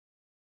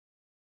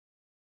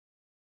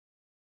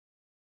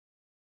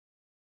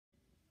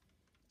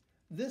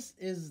This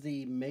is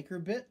the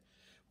MakerBit,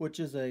 which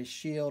is a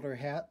shield or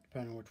hat,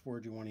 depending on which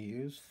word you want to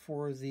use,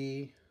 for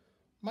the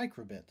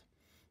MicroBit.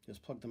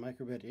 Just plug the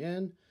MicroBit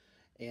in,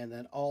 and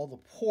then all the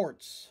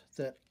ports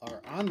that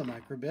are on the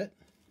MicroBit,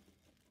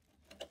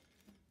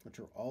 which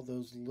are all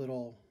those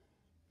little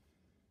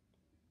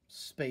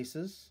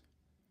spaces.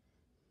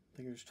 I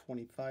think there's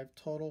 25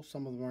 total.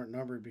 Some of them aren't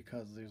numbered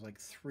because there's like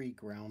 3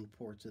 ground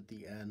ports at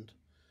the end,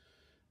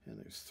 and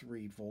there's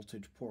 3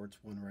 voltage ports,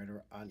 one right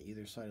on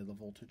either side of the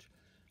voltage.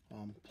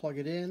 Plug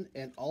it in,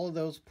 and all of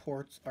those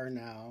ports are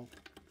now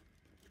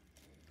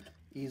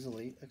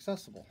easily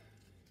accessible.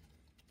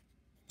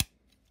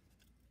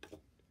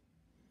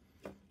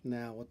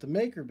 Now, what the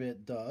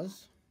MakerBit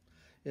does,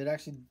 it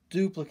actually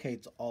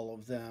duplicates all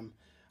of them,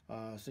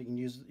 so you can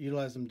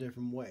utilize them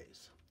different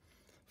ways.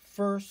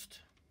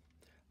 First,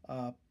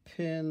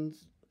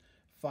 pins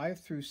 5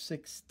 through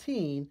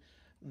 16,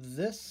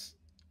 this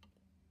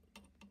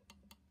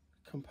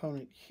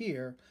component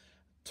here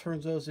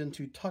turns those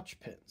into touch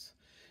pins.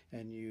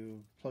 And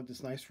you plug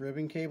this nice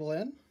ribbon cable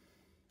in,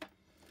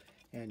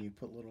 and you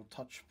put little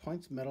touch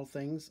points, metal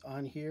things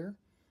on here,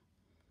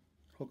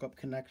 hook up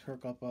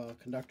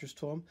conductors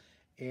to them,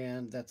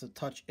 and that's a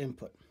touch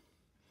input.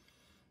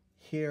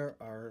 Here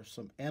are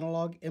some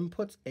analog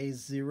inputs,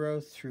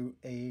 A0 through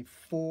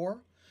A4,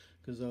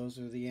 because those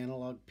are the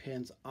analog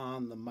pins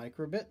on the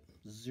MicroBit,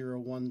 0,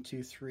 1,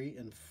 2, 3,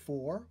 and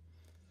 4.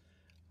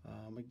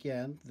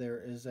 Again,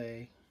 there is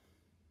a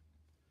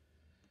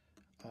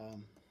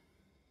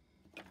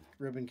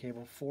ribbon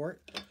cable for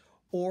it,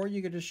 or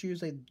you could just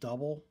use a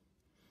double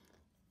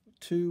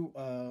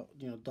female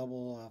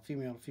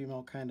to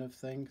female kind of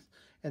thing,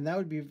 and that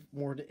would be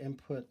more to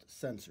input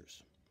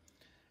sensors.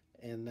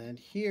 And then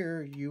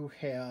here you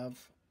have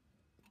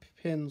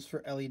pins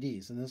for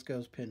LEDs, and this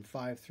goes pin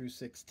 5 through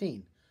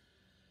 16,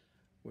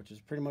 which is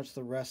pretty much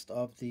the rest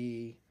of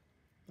the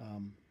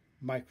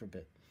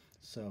MicroBit.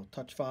 So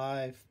touch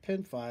 5,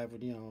 pin 5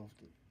 would,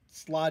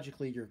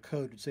 logically your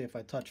code would say if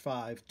I touch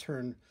 5,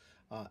 turn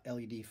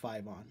LED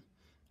 5 on.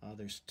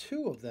 There's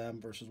 2 of them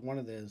versus one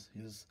of these.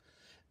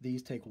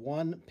 These take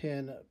 1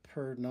 pin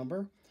per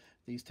number.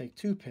 These take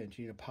 2 pins.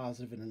 You need a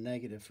positive and a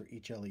negative for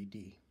each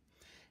LED.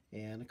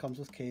 And it comes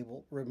with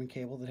ribbon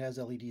cable that has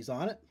LEDs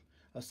on it,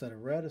 a set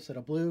of red, a set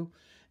of blue,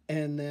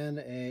 and then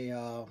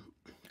a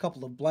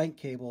couple of blank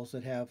cables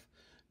that have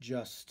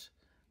just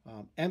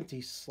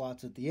empty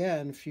slots at the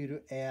end for you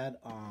to add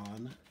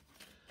on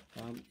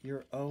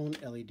your own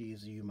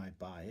LEDs that you might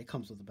buy. It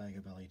comes with a bag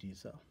of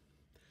LEDs though.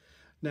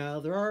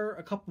 Now there are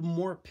a couple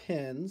more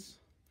pins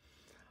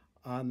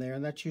on there,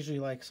 and that's usually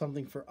like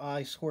something for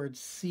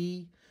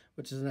I2C,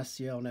 which is an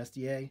SCL and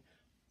SDA,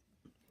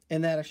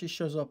 and that actually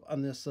shows up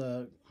on this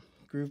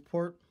Grove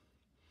port.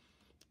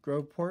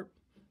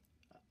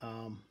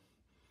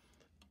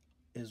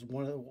 Is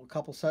one of a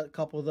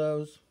couple of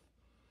those.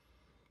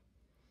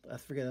 I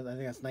forget. I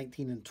think that's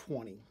 19 and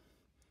 20.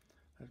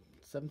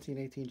 17,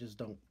 18 just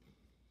don't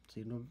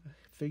seem to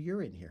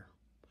figure in here.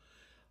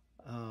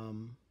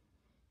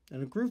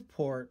 And a groove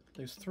port,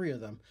 there's 3 of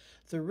them.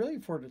 They're really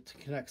for to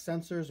connect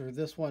sensors, or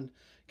this one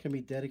can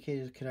be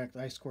dedicated to connect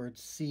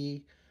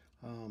I2C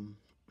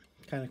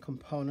kind of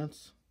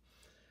components.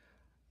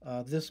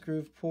 This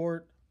groove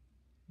port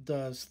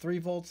does 3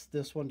 volts.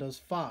 This one does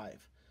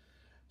 5.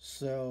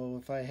 So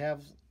if I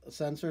have a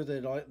sensor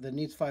that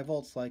needs 5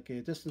 volts, like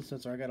a distance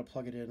sensor, I got to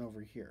plug it in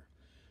over here.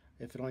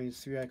 If it only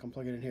needs 3, I can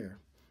plug it in here.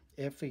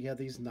 If we have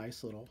these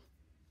nice little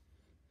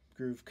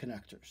Grove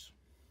connectors.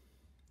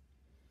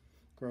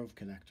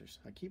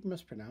 I keep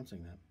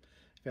mispronouncing them.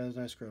 If you have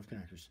those nice Grove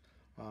connectors.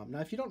 Now,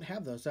 if you don't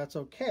have those, that's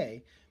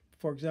okay.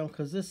 For example,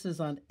 because this is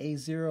on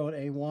A0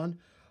 and A1.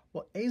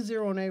 Well,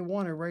 A0 and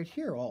A1 are right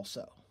here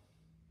also,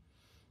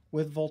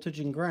 with voltage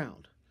and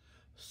ground.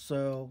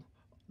 So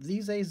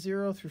these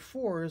A0 through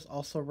 4 is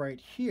also right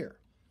here.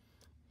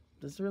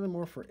 This is really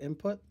more for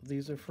input.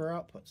 These are for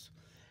outputs.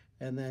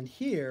 And then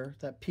here,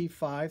 that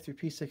P5 through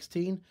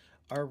P16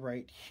 are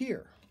right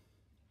here.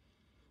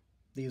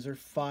 These are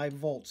 5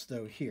 volts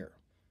though here.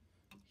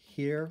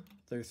 Here,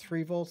 they're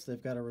 3 volts.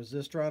 They've got a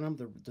resistor on them.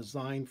 They're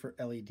designed for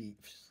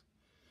LEDs,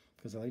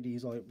 because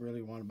LEDs only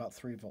really want about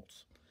 3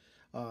 volts.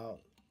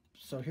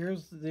 So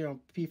here's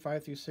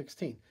P5 through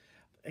 16.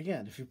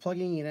 Again, if you're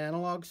plugging in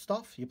analog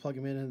stuff, you plug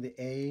them in the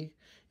A.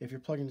 If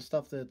you're plugging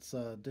stuff that's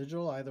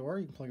digital, either or,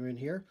 you can plug them in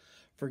here.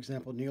 For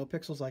example,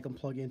 NeoPixels, I can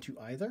plug into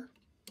either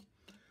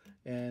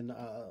and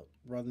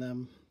run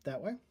them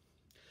that way.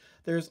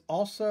 There's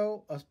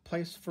also a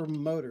place for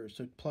motors,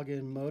 so plug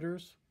in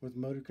motors with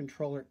motor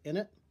controller in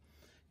it.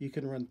 You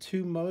can run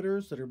 2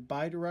 motors that are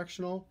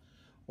bidirectional,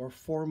 or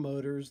 4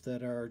 motors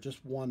that are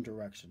just one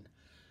direction.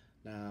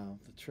 Now,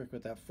 the trick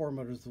with that 4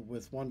 motors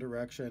with one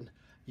direction,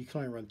 you can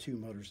only run 2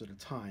 motors at a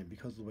time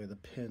because of the way the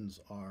pins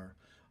are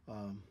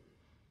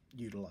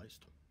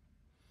utilized.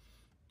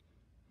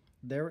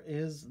 There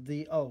is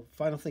the,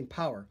 final thing,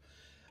 power.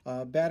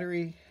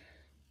 Battery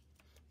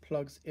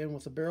plugs in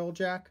with a barrel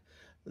jack.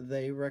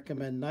 They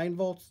recommend 9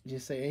 volts. You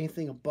say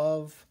anything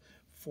above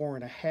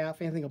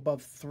 4.5, anything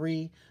above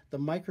 3. The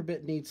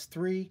MicroBit needs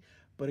 3,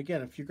 But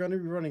again, if you're going to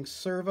be running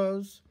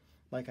servos,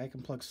 like I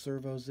can plug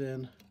servos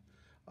in,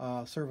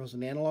 servos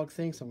and analog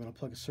things. So I'm going to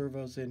plug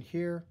servos in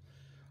here.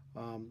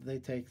 They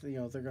take, they're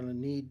going to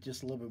need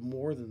just a little bit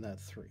more than that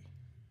 3.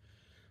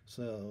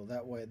 So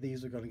that way,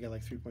 these are going to get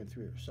like 3.3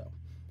 or so.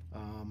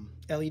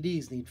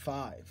 LEDs need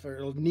 5,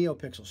 or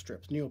neopixel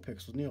strips.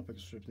 Neopixel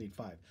strips need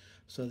 5.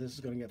 So this is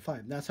going to get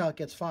 5. And that's how it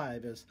gets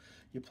 5, is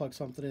you plug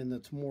something in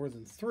that's more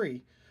than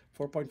 3,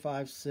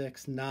 4.5,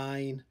 6,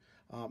 9,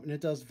 and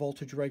it does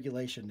voltage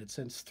regulation. It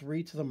sends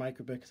 3 to the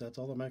microbit because that's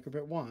all the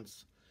microbit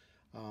wants.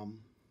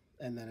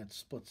 And then it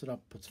splits it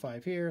up, puts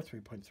 5 here,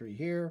 3.3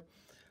 here.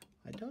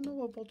 I don't know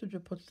what voltage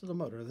it puts to the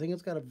motor. I think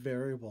it's got a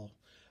variable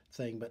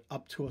thing, but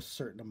up to a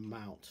certain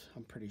amount,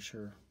 I'm pretty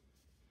sure.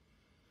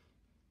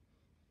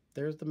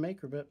 There's the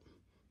MakerBit.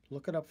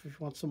 Look it up if you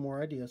want some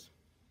more ideas.